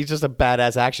the thing. He's just a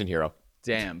badass action hero.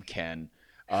 Damn, Ken.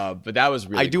 But that was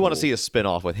really I do cool. want to see a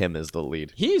spin-off with him as the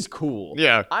lead. He's cool.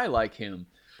 Yeah. I like him.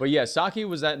 But yeah, Saki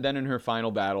was then in her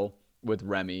final battle with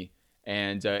Remy.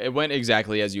 And it went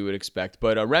exactly as you would expect.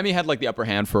 But Remy had like the upper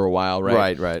hand for a while,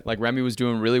 right? Right. Like Remy was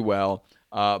doing really well.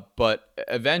 But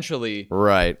eventually,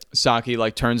 Saki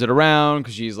like turns it around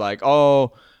because she's like,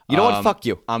 oh, you know what? Fuck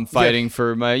you. I'm fighting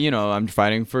for my, I'm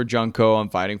fighting for Junko. I'm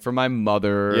fighting for my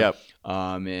mother. Yep.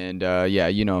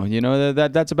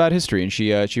 That's about history. And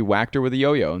she whacked her with a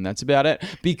yo-yo, and that's about it.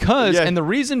 And the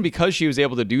reason because she was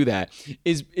able to do that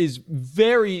is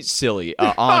very silly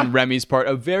on Remy's part,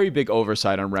 a very big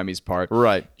oversight on Remy's part.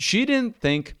 Right. She didn't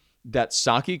think that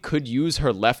Saki could use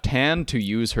her left hand to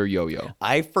use her yo-yo.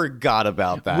 I forgot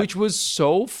about that. Which was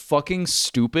so fucking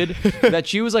stupid that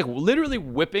she was like literally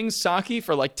whipping Saki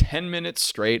for like 10 minutes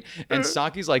straight, and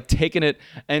Saki's like taking it,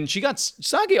 and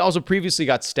Saki also previously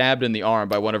got stabbed in the arm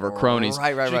by one of her cronies. She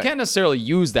can't necessarily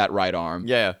use that right arm.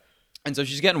 Yeah. And so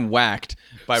she's getting whacked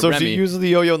by Remy. So she uses the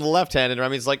yo-yo in the left hand, and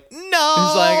Remy's like, no!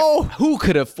 He's like, who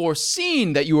could have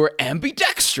foreseen that you were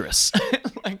ambidextrous?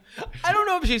 Like, I don't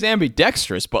know if she's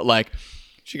ambidextrous, but like,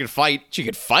 she could fight. She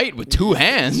could fight with two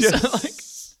hands.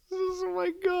 Yes. Oh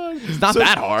my God. It's not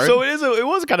that hard. So it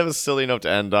was kind of a silly note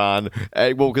to end on.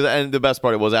 And the best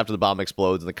part was after the bomb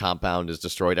explodes and the compound is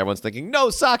destroyed, everyone's thinking, no,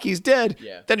 Saki's dead.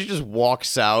 Yeah. Then she just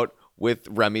walks out with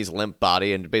Remy's limp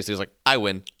body and basically is like, I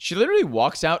win. She literally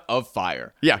walks out of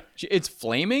fire. Yeah. It's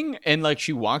flaming, and like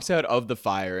she walks out of the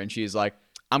fire and she's like,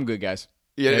 I'm good, guys.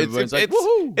 Yeah, Everyone's like,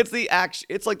 woohoo! it's the action.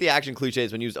 It's like the action cliche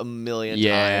has been used a million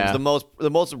Yeah. times. The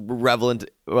most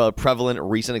prevalent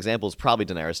recent example is probably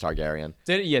Daenerys Targaryen.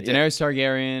 Daenerys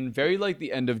Targaryen, very like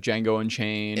the end of Django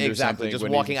Unchained. Exactly, or just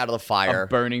something, walking out of the fire,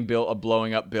 a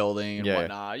blowing up building and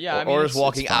whatnot. Yeah, I mean, or just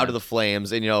walking it's out fine. of the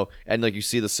flames, and and like you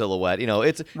see the silhouette.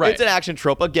 It's Right. it's an action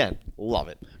trope again. Love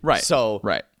it. Right. So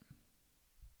right.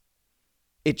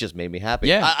 it just made me happy.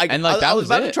 Yeah, and like that I was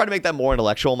about was to it. try to make that more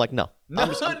intellectual. I'm like, no. No, I'm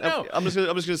just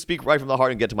gonna speak right from the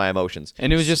heart and get to my emotions.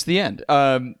 And it was just the end.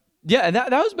 Yeah, and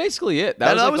that was basically it.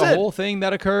 That was was the it. whole thing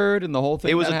that occurred, and the whole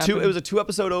thing. It was that a 2 happened.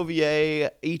 2-episode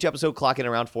OVA. Each episode clocking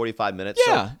around 45 minutes.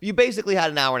 Yeah. So you basically had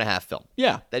an hour and a half film.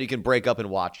 Yeah. That you can break up and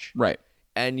watch. Right.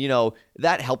 And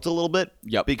that helped a little bit.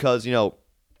 Yep. Because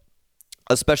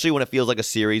especially when it feels like a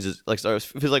series is like, it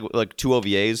feels like 2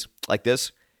 OVAs like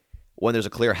this, when there's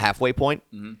a clear halfway point.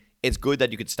 Mm-hmm. It's good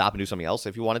that you could stop and do something else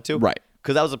if you wanted to. Right.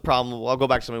 Because that was a problem. I'll go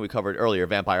back to something we covered earlier,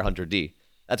 Vampire Hunter D.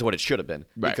 That's what it should have been.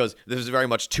 Right. Because this is very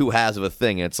much 2 halves of a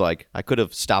thing. And it's like, I could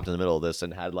have stopped in the middle of this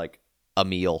and had like a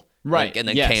meal. Right. And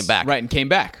then Yes. came back. Right, and came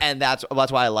back. And that's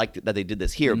why I liked that they did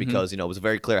this here, because, it was a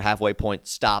very clear halfway point,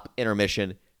 stop,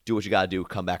 intermission, do what you got to do,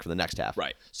 come back for the next half.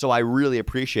 Right. So I really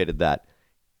appreciated that.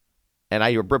 And I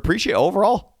appreciate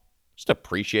overall, just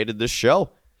appreciated this show.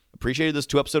 Appreciated this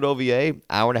 2-episode OVA,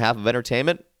 hour and a half of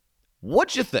entertainment.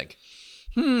 What'd you think?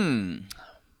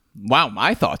 Wow,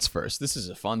 my thoughts first. This is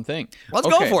a fun thing. Let's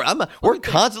go for it. We're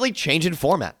constantly changing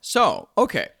format. So,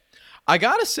 okay. I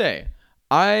gotta say,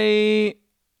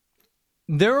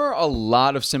 there are a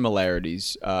lot of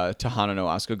similarities to Hana no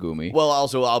Asukagumi. Well,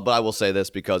 also, but I will say this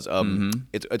because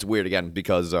it's weird again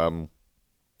because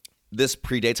this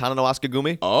predates Hana no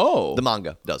Asukagumi. Oh. The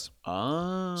manga does.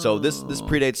 Oh. So this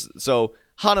predates. So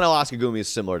Hana no Asukagumi is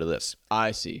similar to this.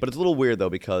 I see. But it's a little weird though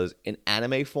because in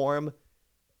anime form,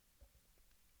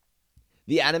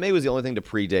 the anime was the only thing to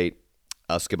predate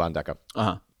SUKEBAN DEKA.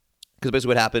 Uh-huh. Because basically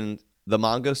what happened, the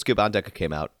manga SUKEBAN DEKA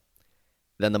came out.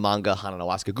 Then the manga Hana no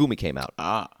Asukagumi came out.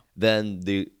 Ah. Then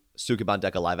the SUKEBAN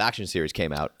DEKA live action series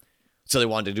came out. So they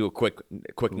wanted to do a quick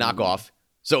knockoff.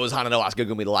 So it was Hana no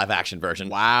Asukagumi, the live action version.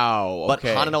 Wow. But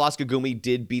Okay. Hana no Asukagumi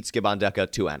did beat SUKEBAN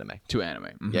DEKA to anime. To anime.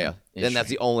 Mhm. Yeah. And that's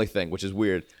the only thing, which is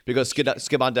weird. Because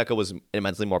SUKEBAN DEKA was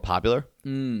immensely more popular.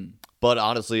 But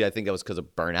honestly, I think that was because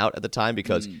of burnout at the time,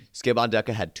 because SUKEBAN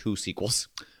DEKA had 2 sequels.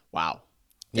 Wow.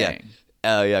 Yeah.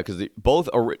 Dang. Yeah, because both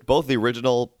the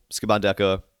original SUKEBAN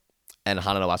DEKA and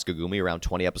Hana no Asukagumi around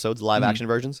 20 episodes, live action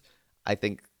versions. I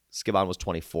think SUKEBAN was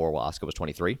 24 while Asuka was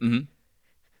 23.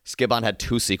 SUKEBAN had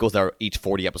 2 sequels that are each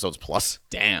 40 episodes plus.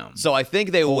 Damn. So I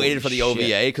think they waited for the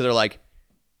OVA because they're like,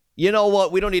 you know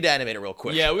what? We don't need to animate it real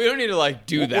quick. Yeah, we don't need to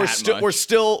do that. We're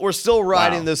still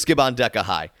riding Wow. the SUKEBAN DEKA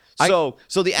high. So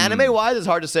the anime wise, it's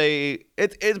hard to say.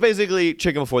 It's basically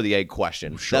chicken before the egg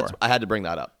question. Sure. I had to bring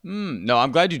that up. No,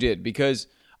 I'm glad you did, because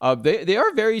they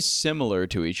are very similar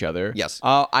to each other. Yes.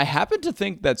 I happen to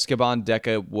think that SUKEBAN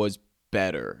DEKA was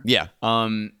better. Yeah.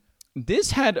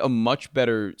 This had a much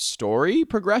better story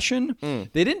progression.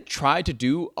 They didn't try to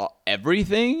do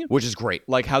everything, Which is great.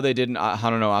 like how they did in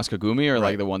Hana no Asukagumi, or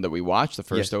like the one that we watched, the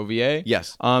first OVA.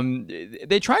 Yes.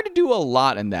 They tried to do a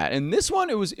lot in that. And this one,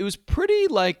 it was pretty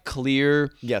clear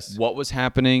Yes. what was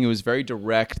happening. It was very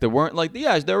direct. There weren't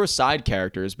there were side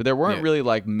characters, but there weren't really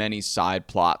many side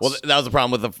plots. Well, that was the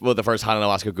problem with the first Hana no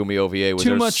Asukagumi OVA. Was Too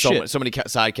there much shit. so many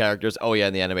side characters. Oh yeah,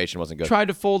 and the animation wasn't good. Tried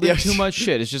to fold in too much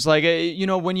shit. It's just like,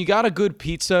 when you got a good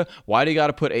pizza, why do you got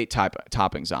to put 8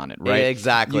 toppings on it, right?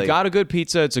 Exactly. You got a good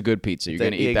pizza, it's a good pizza. You're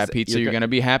going to eat that pizza, you're going to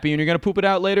be happy, and you're going to poop it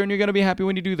out later, and you're going to be happy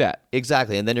when you do that.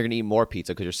 Exactly, and then you're gonna eat more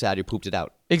pizza because you're sad you pooped it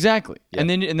out. Exactly. And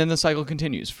then the cycle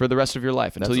continues for the rest of your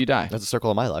life until you die. That's the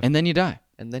circle of my life. And then you die.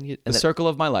 And then The circle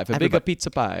of my life. A big pizza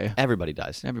pie. everybody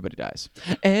dies. Everybody dies.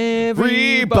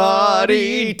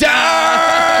 Everybody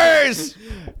dies.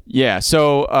 Yeah,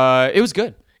 so it was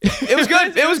good. It was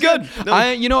good. It was good.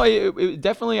 No.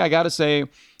 Definitely, I gotta say,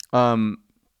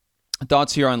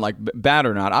 thoughts here on bad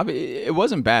or not. It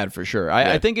wasn't bad for sure.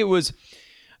 I think it was.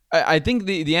 I think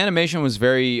the animation was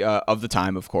very of the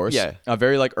time, of course. Yeah.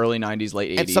 Very early 90s,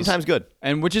 late 80s. And sometimes good.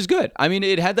 And which is good. I mean,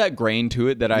 it had that grain to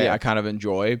it that I kind of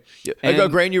enjoy. And a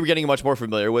grain you were getting much more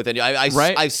familiar with, and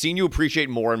I've seen you appreciate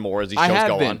more and more as these shows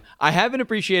go on. I have been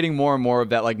appreciating more and more of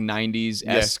that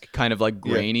 90s-esque kind of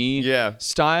grainy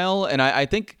style. And I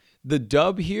think the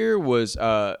dub here was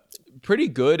pretty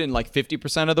good in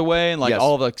 50% of the way, and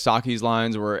all of Saki's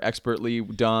lines were expertly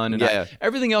done, and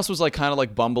everything else was kind of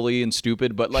bumbly and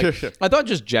stupid, but I thought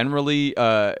just generally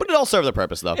but it all served the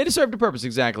purpose though. it served a purpose,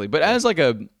 exactly. But as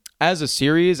a as a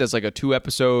series, as like a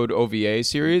 2-episode OVA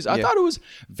series, I thought it was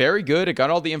very good. It got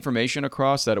all the information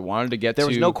across that it wanted to get to. There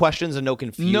was no questions and no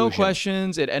confusion. No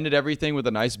questions. It ended everything with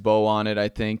a nice bow on it, I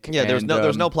think. Yeah, there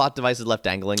was no plot devices left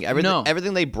dangling.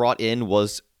 Everything they brought in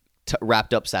was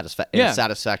wrapped up in a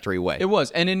satisfactory way. It was,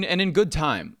 and in good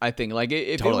time, I think. Like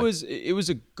if it was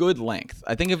a good length.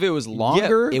 I think if it was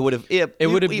longer, it would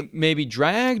have maybe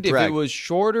dragged. If it was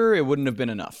shorter, it wouldn't have been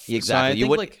enough. Exactly.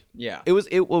 So I think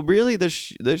Really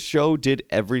this show did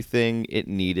everything it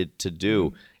needed to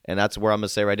do, and that's where I'm gonna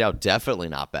say right now, definitely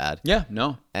not bad. Yeah,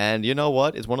 no. And you know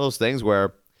what? It's one of those things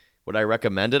where would I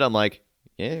recommend it? I'm like,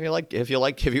 yeah, if you're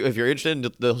interested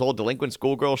in the whole delinquent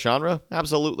schoolgirl genre,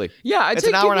 absolutely. Yeah, it's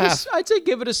an hour and a half. I'd say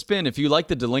give it a spin if you like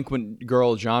the delinquent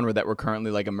girl genre that we're currently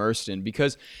like immersed in.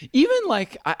 Because even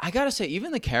like I gotta say,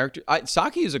 even the character,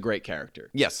 Saki is a great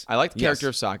character. Yes, I like the character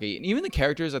of Saki, and even the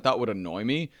characters I thought would annoy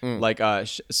me, like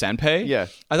Sanpei. Yeah,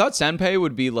 I thought Sanpei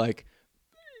would be like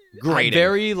grating.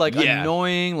 Very like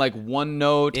annoying, like one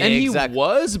note, and he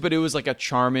was, but it was like a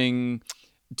charming.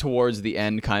 Towards the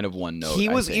end, kind of one note. He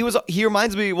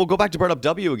reminds me. We'll go back to Burn Up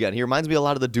W again. He reminds me a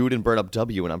lot of the dude in Burn Up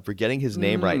W, and I'm forgetting his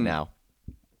name right now.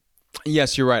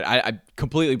 Yes, you're right. I'm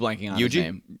completely blanking on his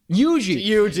name.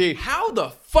 Yuji. How the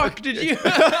fuck did you?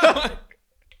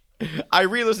 I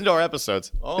re-listened to our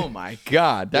episodes. Oh my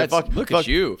god, look at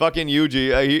you, fucking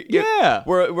Yuji.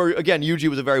 Where again, Yuji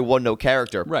was a very one-note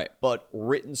character, right? But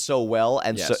written so well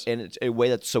and so in a way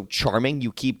that's so charming,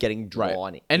 you keep getting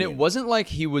drawn. Right. And it wasn't like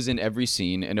he was in every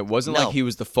scene, and it wasn't like he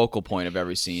was the focal point of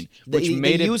every scene, which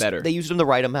made it better. They used him the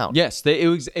right amount. Yes,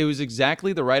 it was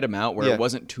exactly the right amount where it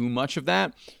wasn't too much of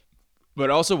that. But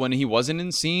also when he wasn't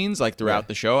in scenes, like throughout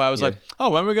the show, I was like, oh,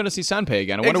 when are we going to see Sanpei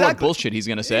again? I wonder what bullshit he's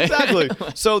going to say. Exactly.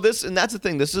 So that's the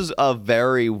thing. This is a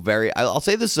very, very, I'll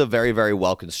say this is a very, very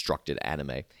well-constructed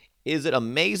anime. Is it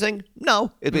amazing?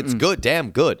 No. It's good.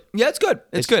 Damn good. Yeah, it's good.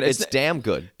 It's good. It's damn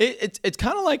good. It's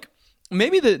kind of like,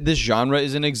 maybe this genre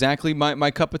isn't exactly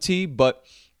my cup of tea, but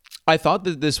I thought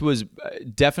that this was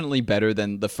definitely better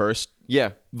than the first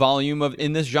volume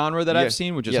in this genre that I've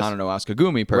seen, which is Hanano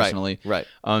Asukagumi, personally. Right.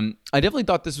 I definitely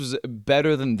thought this was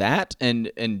better than that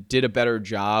and did a better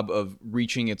job of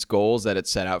reaching its goals that it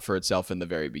set out for itself in the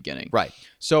very beginning. Right.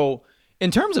 So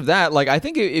in terms of that, like, I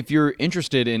think if you're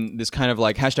interested in this kind of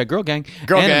like #girl gang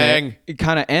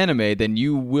kind of anime, then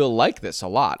you will like this a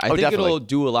lot. I think definitely. it'll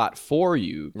do a lot for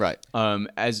you, right?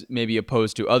 As maybe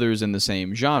opposed to others in the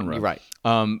same genre, right?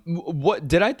 What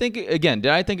did I think? Again,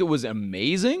 did I think it was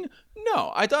amazing?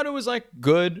 No, I thought it was like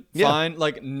good, fine,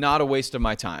 like not a waste of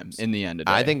my time in the end of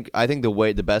the day. I think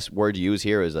the best word to use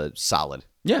here is a solid.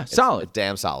 Yeah, solid. It's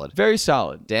damn solid. Very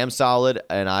solid. Damn solid.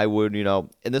 And I would, and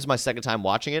this is my second time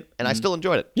watching it, and I still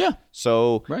enjoyed it. Yeah.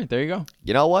 So, right, there you go.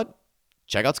 You know what?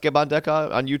 Check out SUKEBAN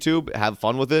DEKA on YouTube. Have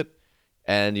fun with it.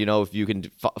 And, if you can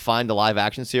find the live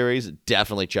action series,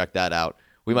 definitely check that out.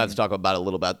 We might have to talk about it a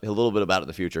little bit about it in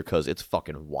the future because it's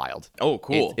fucking wild. Oh,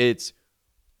 cool. It's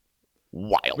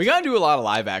wild. We gotta do a lot of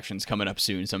live actions coming up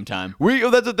soon sometime.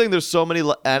 That's the thing. There's so many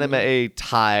anime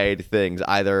tied things.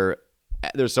 Either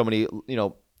there's so many,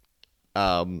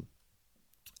 anime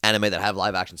that have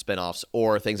live action spinoffs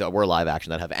or things that were live action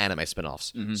that have anime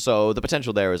spinoffs. Mm-hmm. So the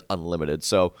potential there is unlimited.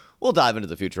 So we'll dive into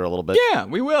the future a little bit. Yeah,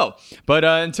 we will. But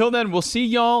until then, we'll see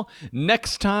y'all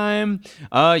next time.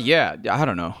 I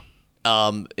don't know.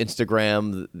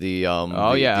 Instagram,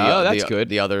 that's good.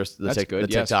 The others, the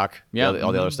TikTok, all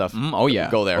the other stuff. Oh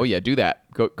yeah, go there. Oh yeah, do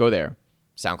that. Go there.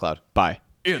 SoundCloud. Bye.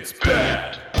 It's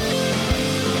bad.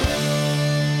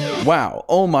 Wow,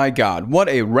 oh my god, what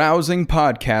a rousing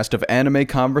podcast of anime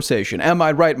conversation. Am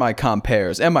I right, my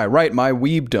compares? Am I right, my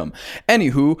weebdom?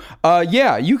 Anywho,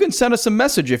 you can send us a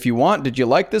message if you want. Did you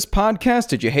like this podcast?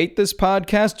 Did you hate this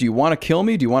podcast? Do you want to kill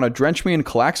me? Do you want to drench me in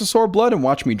Calaxosaur blood and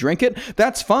watch me drink it?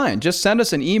 That's fine. Just send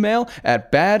us an email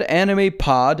at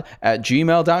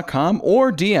badanimepod@gmail.com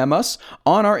or DM us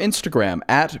on our Instagram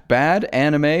at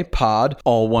badanimepod,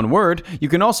 all one word. You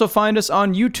can also find us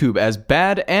on YouTube as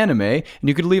Bad Anime, and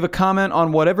you can leave a comment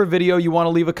on whatever video you want to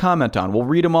leave a comment on. We'll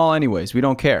read them all anyways. We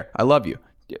don't care. I love you.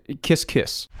 Kiss,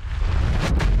 kiss.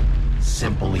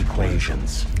 Simple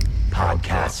Equations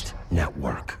Podcast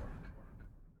Network.